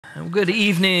Good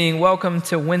evening. Welcome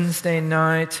to Wednesday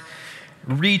night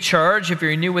recharge. If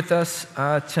you're new with us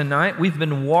tonight, we've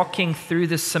been walking through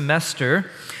this semester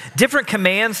different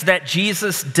commands that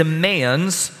Jesus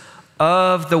demands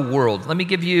of the world. Let me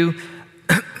give you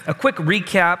a quick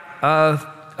recap of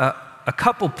a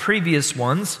couple previous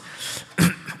ones.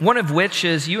 One of which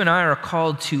is you and I are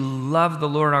called to love the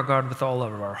Lord our God with all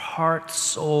of our heart,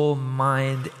 soul,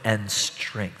 mind, and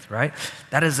strength, right?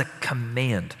 That is a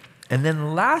command. And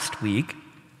then last week,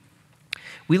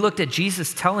 we looked at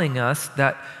Jesus telling us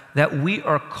that we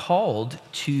are called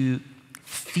to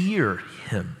fear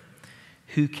him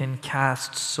who can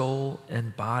cast soul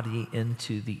and body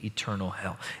into the eternal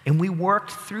hell. And we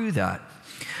worked through that.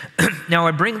 Now,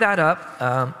 I bring that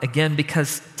up again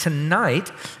because tonight,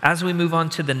 as we move on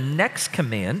to the next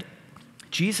command,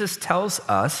 Jesus tells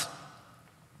us,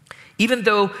 even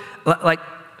though like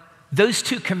those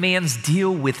two commands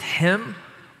deal with him,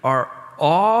 our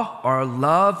awe, our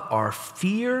love, our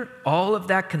fear, all of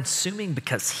that consuming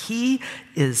because he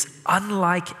is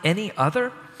unlike any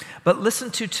other. But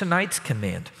listen to tonight's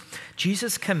command.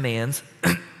 Jesus commands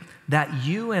that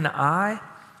you and I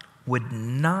would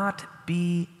not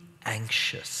be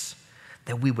anxious,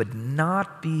 that we would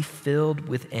not be filled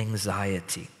with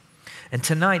anxiety. And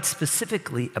tonight,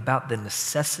 specifically about the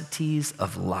necessities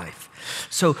of life.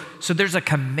 So there's a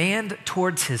command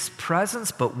towards his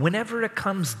presence, but whenever it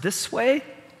comes this way,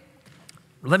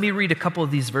 let me read a couple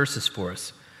of these verses for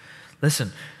us.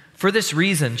 Listen, for this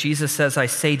reason, Jesus says, I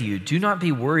say to you, do not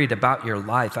be worried about your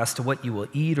life as to what you will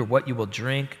eat or what you will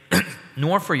drink,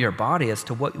 nor for your body as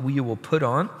to what you will put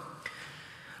on.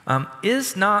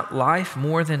 Is not life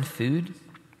more than food,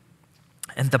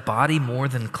 and the body more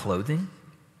than clothing?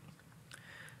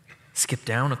 Skip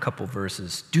down a couple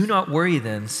verses. Do not worry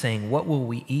then, saying, what will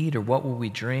we eat, or what will we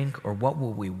drink, or what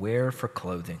will we wear for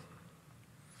clothing?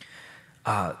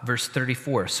 Verse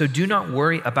 34, so do not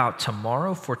worry about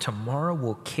tomorrow, for tomorrow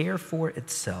will care for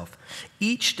itself.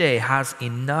 Each day has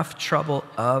enough trouble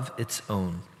of its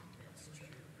own.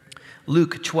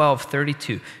 Luke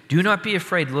 12:32, do not be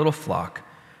afraid, little flock,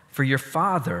 for your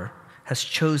Father has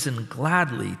chosen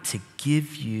gladly to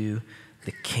give you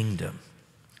the kingdom.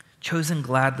 Chosen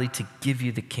gladly to give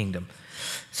you the kingdom.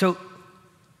 So,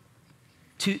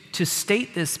 to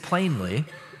state this plainly,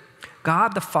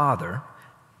 God the Father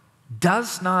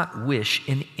does not wish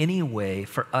in any way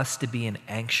for us to be an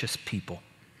anxious people.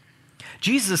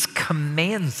 Jesus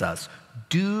commands us,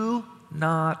 do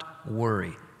not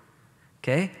worry.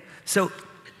 Okay? So,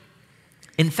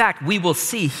 in fact, we will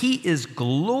see he is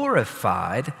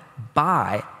glorified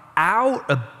by our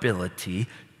ability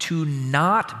to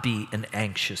not be an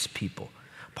anxious people.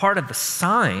 Part of the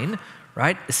sign,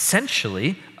 right,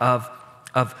 essentially of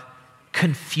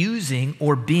confusing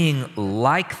or being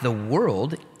like the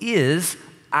world is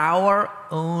our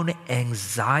own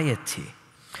anxiety.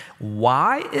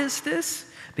 Why is this?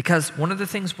 Because one of the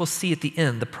things we'll see at the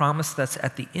end, the promise that's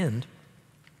at the end,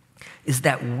 is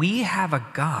that we have a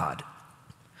God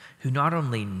who not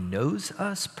only knows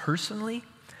us personally,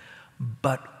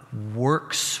 but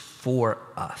works for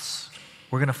us.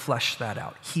 We're going to flesh that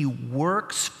out. He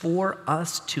works for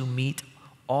us to meet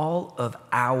all of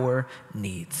our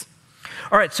needs.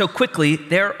 All right, so quickly,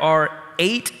 there are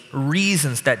 8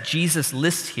 reasons that Jesus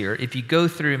lists here. If you go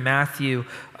through Matthew,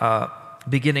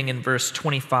 beginning in verse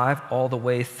 25, all the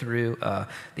way through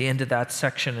the end of that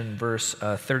section in verse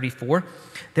 34,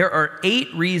 there are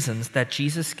 8 reasons that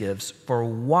Jesus gives for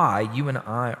why you and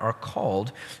I are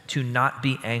called to not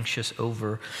be anxious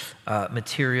over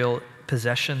material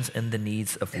possessions and the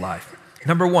needs of life.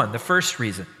 Number 1, the first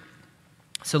reason.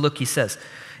 So look, he says,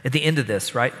 at the end of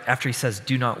this, right, after he says,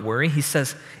 do not worry, he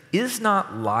says, is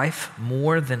not life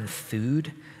more than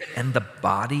food and the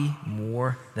body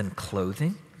more than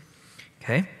clothing?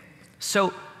 Okay,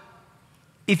 so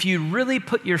if you really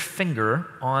put your finger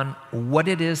on what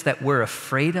it is that we're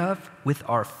afraid of with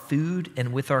our food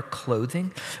and with our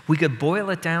clothing, we could boil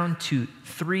it down to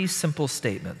 3 simple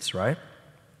statements, right?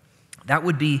 That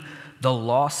would be the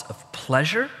loss of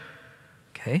pleasure,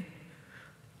 okay?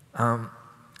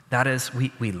 That is,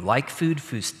 we like food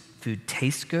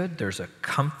tastes good, there's a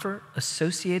comfort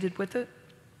associated with it.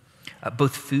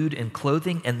 Both food and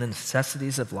clothing and the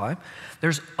necessities of life.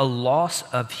 There's a loss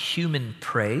of human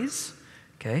praise,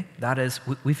 okay? That is,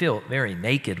 we feel very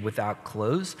naked without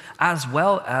clothes, as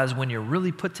well as when you're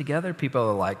really put together, people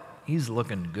are like, he's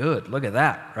looking good, look at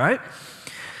that, right?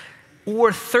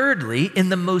 Or thirdly, in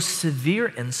the most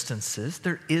severe instances,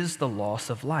 there is the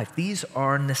loss of life. These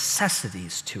are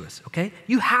necessities to us, okay?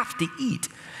 You have to eat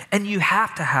and you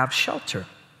have to have shelter.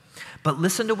 But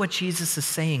listen to what Jesus is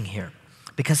saying here,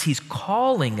 because he's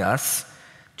calling us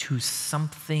to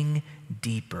something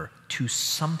deeper, to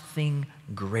something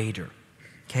greater,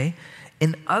 okay?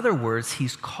 In other words,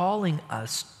 he's calling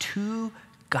us to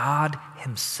God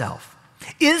himself.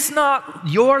 Is not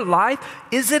your life,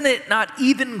 isn't it not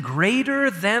even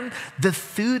greater than the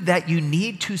food that you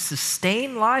need to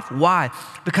sustain life? Why?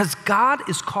 Because God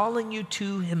is calling you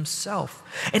to himself,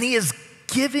 and he has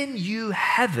given you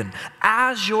heaven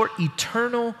as your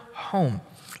eternal home.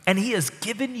 And he has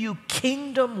given you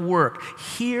kingdom work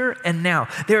here and now.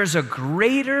 There is a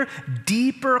greater,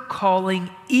 deeper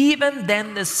calling even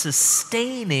than the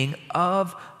sustaining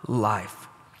of life.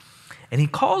 And he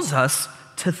calls us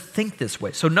to think this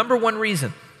way. So number one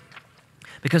reason,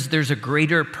 because there's a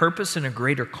greater purpose and a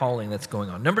greater calling that's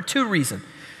going on. Number two reason,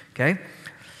 okay?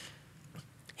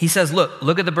 He says,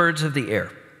 look at the birds of the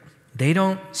air. They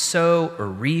don't sow or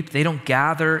reap. They don't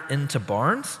gather into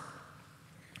barns.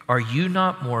 Are you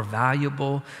not more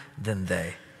valuable than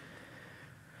they?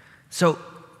 So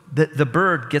the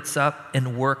bird gets up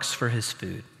and works for his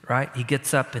food, right? He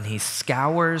gets up and he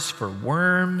scours for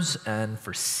worms and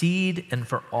for seed and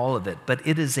for all of it. But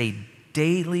it is a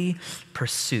daily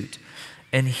pursuit.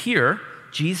 And here,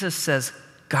 Jesus says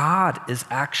God is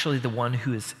actually the one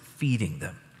who is feeding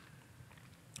them.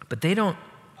 But they don't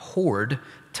hoard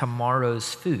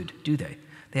tomorrow's food, do they?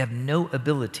 They have no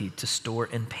ability to store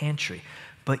in pantry.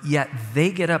 But yet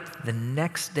they get up the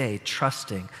next day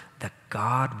trusting that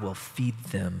God will feed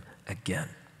them again.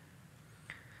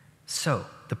 So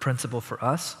the principle for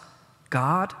us,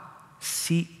 God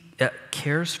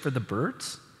cares for the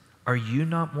birds. Are you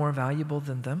not more valuable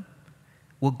than them?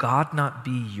 Will God not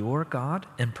be your God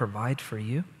and provide for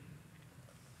you?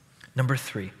 Number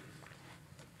three.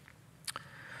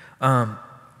 And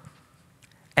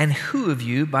who of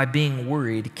you, by being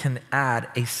worried, can add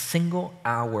a single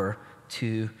hour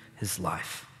to his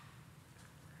life?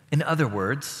 In other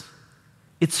words,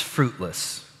 it's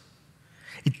fruitless.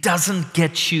 It doesn't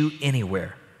get you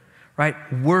anywhere, right?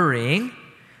 Worrying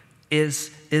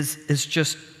is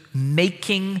just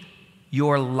making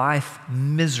your life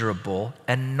miserable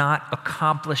and not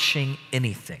accomplishing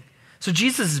anything. So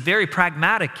Jesus is very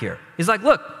pragmatic here. He's like,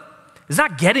 look, it's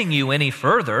not getting you any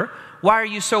further. Why are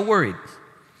you so worried?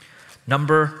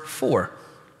 Number four.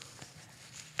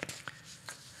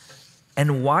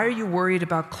 And why are you worried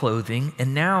about clothing?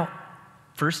 And now,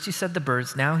 first he said the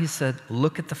birds, now he said,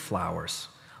 look at the flowers.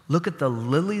 Look at the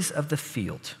lilies of the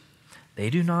field. They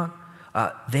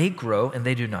grow and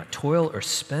they do not toil or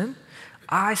spin.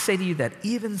 I say to you that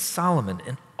even Solomon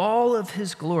in all of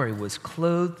his glory was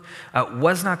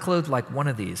not clothed like one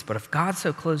of these. But if God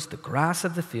so clothes the grass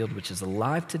of the field, which is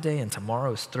alive today and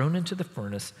tomorrow is thrown into the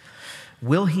furnace,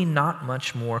 will he not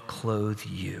much more clothe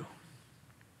you?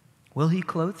 Will he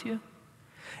clothe you?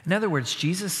 In other words,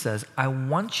 Jesus says, I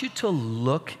want you to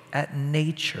look at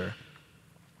nature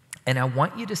and I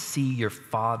want you to see your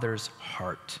Father's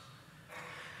heart.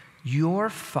 Your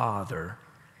Father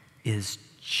is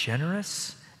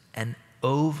generous and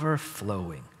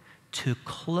overflowing to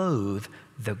clothe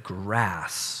the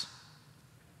grass.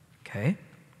 Okay?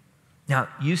 Now,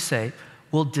 you say,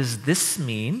 well, does this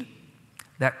mean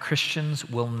that Christians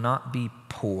will not be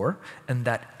poor and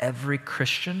that every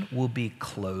Christian will be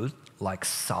clothed like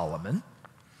Solomon?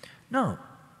 No.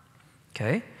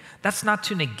 Okay? That's not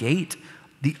to negate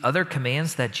the other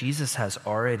commands that Jesus has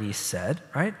already said,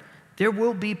 right? There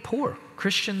will be poor.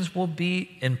 Christians will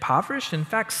be impoverished. In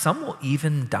fact, some will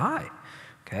even die.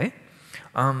 Okay?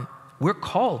 We're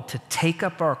called to take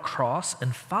up our cross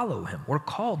and follow him. We're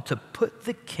called to put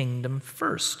the kingdom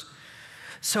first.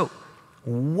 So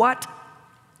what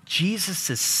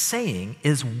Jesus is saying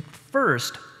is,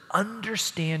 first,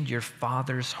 understand your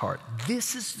Father's heart.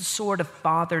 This is the sort of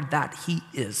Father that he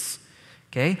is.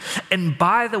 Okay? And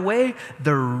by the way,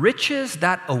 the riches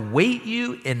that await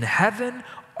you in heaven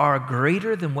are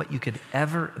greater than what you could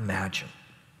ever imagine.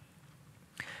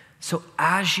 So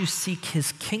as you seek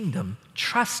his kingdom,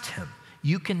 trust him.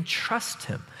 You can trust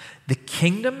him. The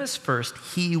kingdom is first.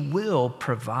 He will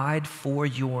provide for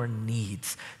your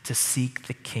needs to seek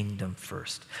the kingdom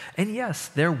first. And yes,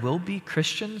 there will be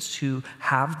Christians who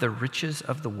have the riches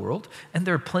of the world, and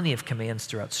there are plenty of commands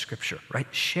throughout Scripture, right?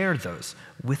 Share those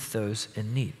with those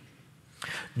in need.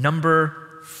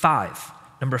 Number five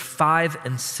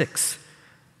and 6.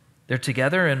 They're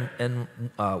together in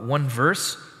one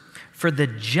verse. For the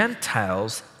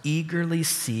Gentiles eagerly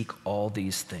seek all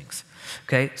these things.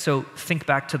 Okay, so think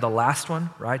back to the last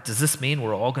one, right? Does this mean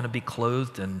we're all going to be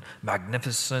clothed in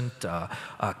magnificent,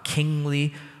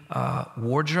 kingly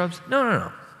wardrobes?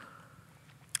 No.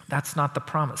 That's not the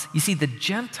promise. You see, the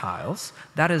Gentiles,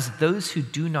 that is those who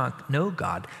do not know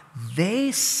God,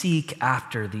 they seek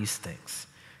after these things.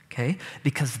 okay?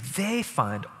 Because they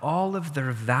find all of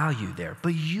their value there.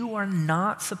 But you are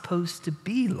not supposed to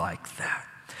be like that.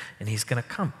 And he's going to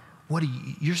come.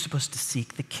 You're supposed to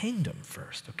seek the kingdom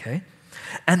first, okay?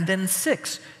 And then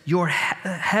 6, your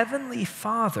heavenly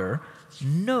Father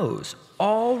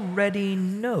already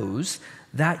knows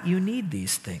that you need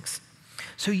these things.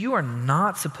 So you are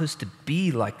not supposed to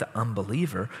be like the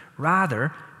unbeliever.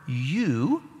 Rather,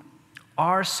 you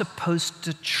are supposed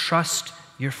to trust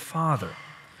your Father.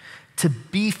 To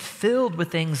be filled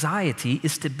with anxiety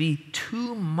is to be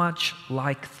too much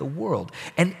like the world.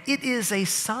 And it is a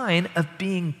sign of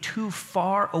being too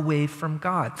far away from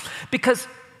God. Because,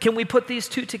 can we put these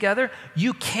two together?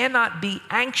 You cannot be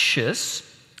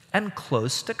anxious and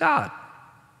close to God.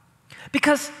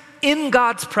 Because in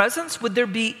God's presence, would there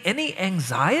be any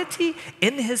anxiety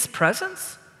in his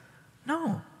presence?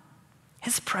 No.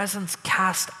 His presence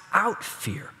casts out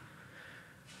fear.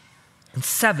 And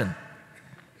 7,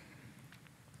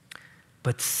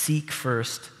 but seek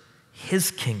first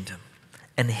his kingdom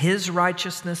and his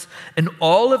righteousness, and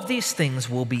all of these things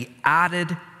will be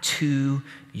added to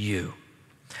you.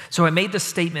 So I made the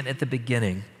statement at the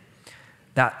beginning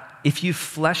that if you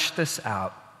flesh this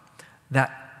out,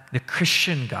 that the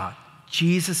Christian God,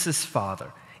 Jesus'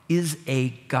 Father, is a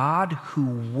God who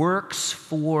works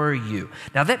for you.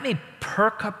 Now that may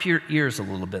perk up your ears a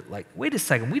little bit, like, wait a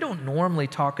second, we don't normally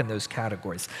talk in those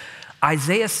categories.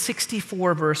 Isaiah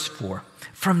 64 verse 4,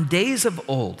 from days of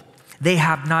old, they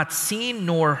have not seen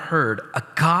nor heard a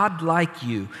God like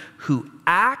you who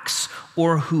acts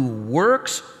or who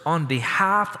works on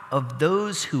behalf of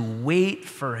those who wait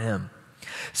for him.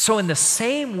 So in the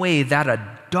same way that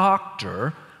a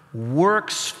doctor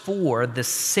works for the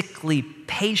sickly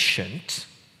patient,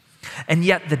 and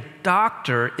yet the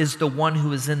doctor is the one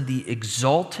who is in the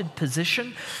exalted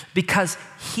position because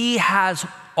he has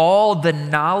all the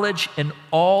knowledge and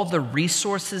all the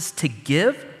resources to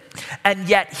give, and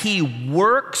yet he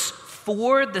works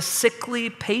for the sickly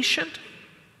patient.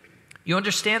 You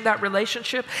understand that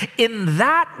relationship? In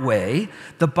that way,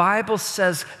 the Bible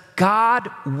says God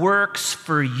works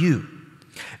for you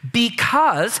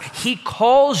because he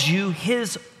calls you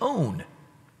his own.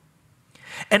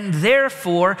 And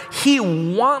therefore, he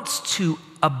wants to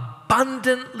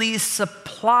abundantly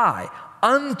supply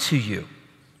unto you.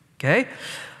 Okay?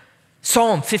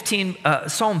 Psalm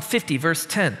 50, verse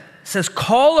 10 says,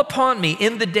 call upon me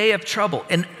in the day of trouble,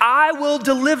 and I will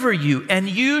deliver you, and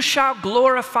you shall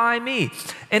glorify me.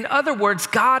 In other words,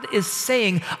 God is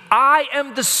saying, I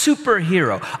am the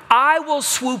superhero. I will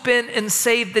swoop in and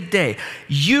save the day.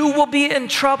 You will be in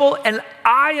trouble, and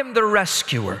I am the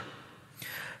rescuer.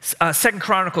 2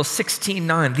 Chronicles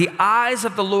 16:9, the eyes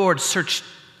of the Lord search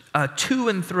to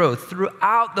and fro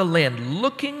throughout the land,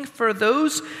 looking for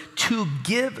those to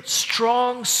give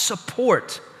strong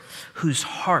support, whose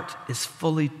heart is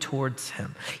fully towards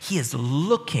him. He is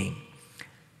looking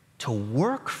to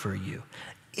work for you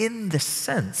in the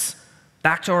sense,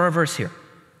 back to our verse here,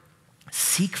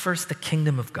 seek first the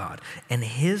kingdom of God and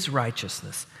his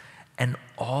righteousness, and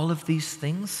all of these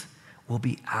things will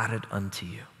be added unto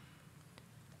you.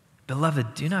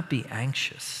 Beloved, do not be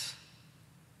anxious.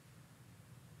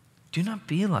 Do not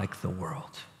be like the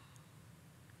world.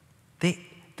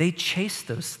 They chase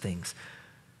those things,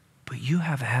 but you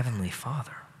have a heavenly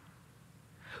Father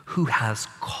who has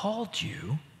called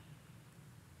you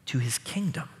to his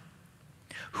kingdom,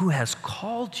 who has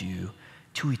called you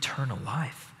to eternal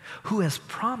life, who has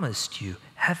promised you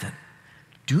heaven.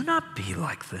 Do not be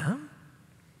like them.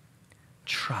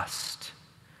 Trust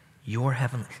your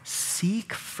heavenly.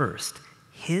 Seek first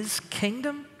his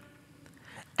kingdom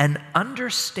and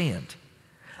understand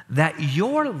that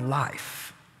your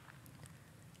life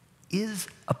is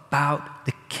about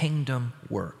the kingdom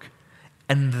work.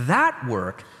 And that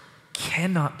work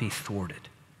cannot be thwarted.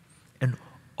 And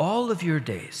all of your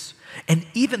days, and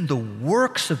even the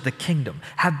works of the kingdom,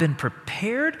 have been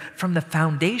prepared from the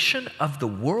foundation of the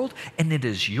world, and it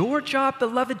is your job,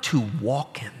 beloved, to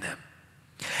walk in them.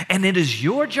 And it is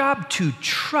your job to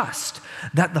trust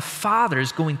that the Father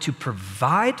is going to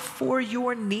provide for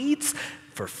your needs,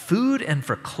 for food and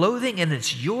for clothing, and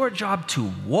it's your job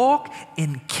to walk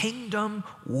in kingdom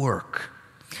work.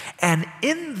 And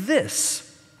in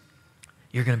this,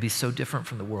 you're going to be so different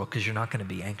from the world because you're not going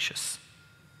to be anxious.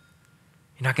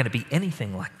 You're not going to be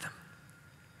anything like them.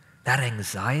 That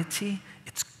anxiety,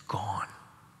 it's gone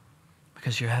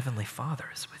because your heavenly Father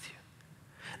is with you.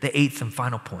 The 8th and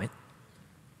final point.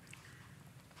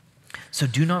 So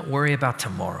do not worry about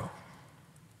tomorrow,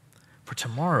 for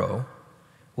tomorrow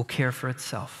will care for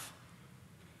itself.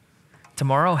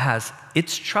 Tomorrow has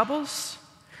its troubles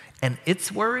and its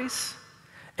worries,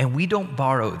 and we don't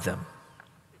borrow them.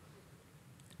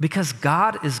 Because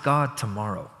God is God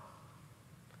tomorrow.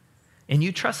 And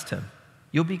you trust him.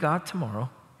 You'll be God tomorrow,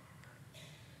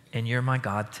 and you're my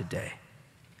God today.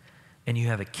 And you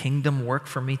have a kingdom work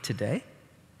for me today,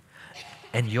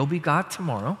 and you'll be God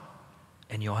tomorrow,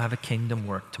 and you'll have a kingdom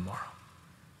work tomorrow.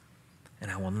 And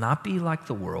I will not be like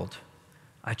the world.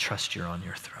 I trust you're on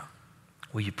your throne.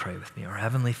 Will you pray with me? Our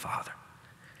Heavenly Father,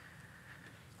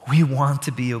 we want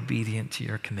to be obedient to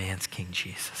your commands, King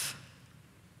Jesus.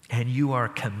 And you are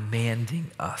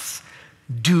commanding us,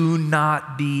 do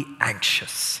not be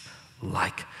anxious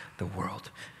like the world.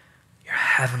 Your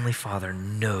Heavenly Father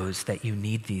knows that you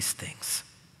need these things.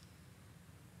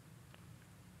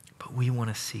 But we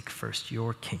want to seek first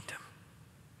your kingdom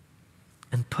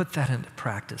and put that into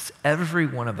practice. Every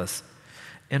one of us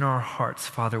in our hearts,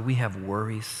 Father, we have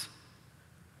worries.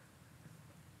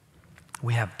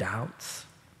 We have doubts.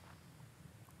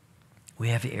 We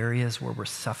have areas where we're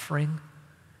suffering,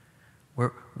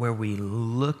 where we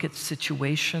look at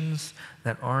situations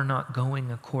that are not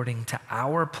going according to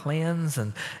our plans,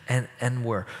 and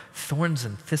where thorns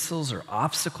and thistles or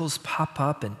obstacles pop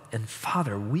up. And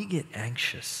Father, we get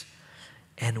anxious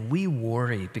and we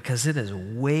worry because it is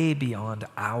way beyond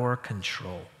our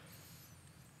control.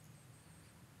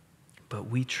 But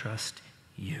we trust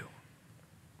you.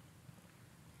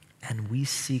 And we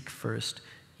seek first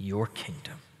your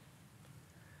kingdom.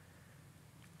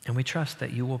 And we trust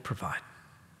that you will provide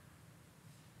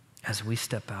as we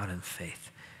step out in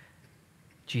faith.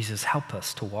 Jesus, help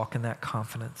us to walk in that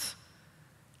confidence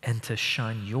and to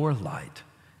shine your light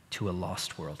to a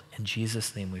lost world. In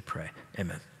Jesus' name we pray.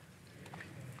 Amen.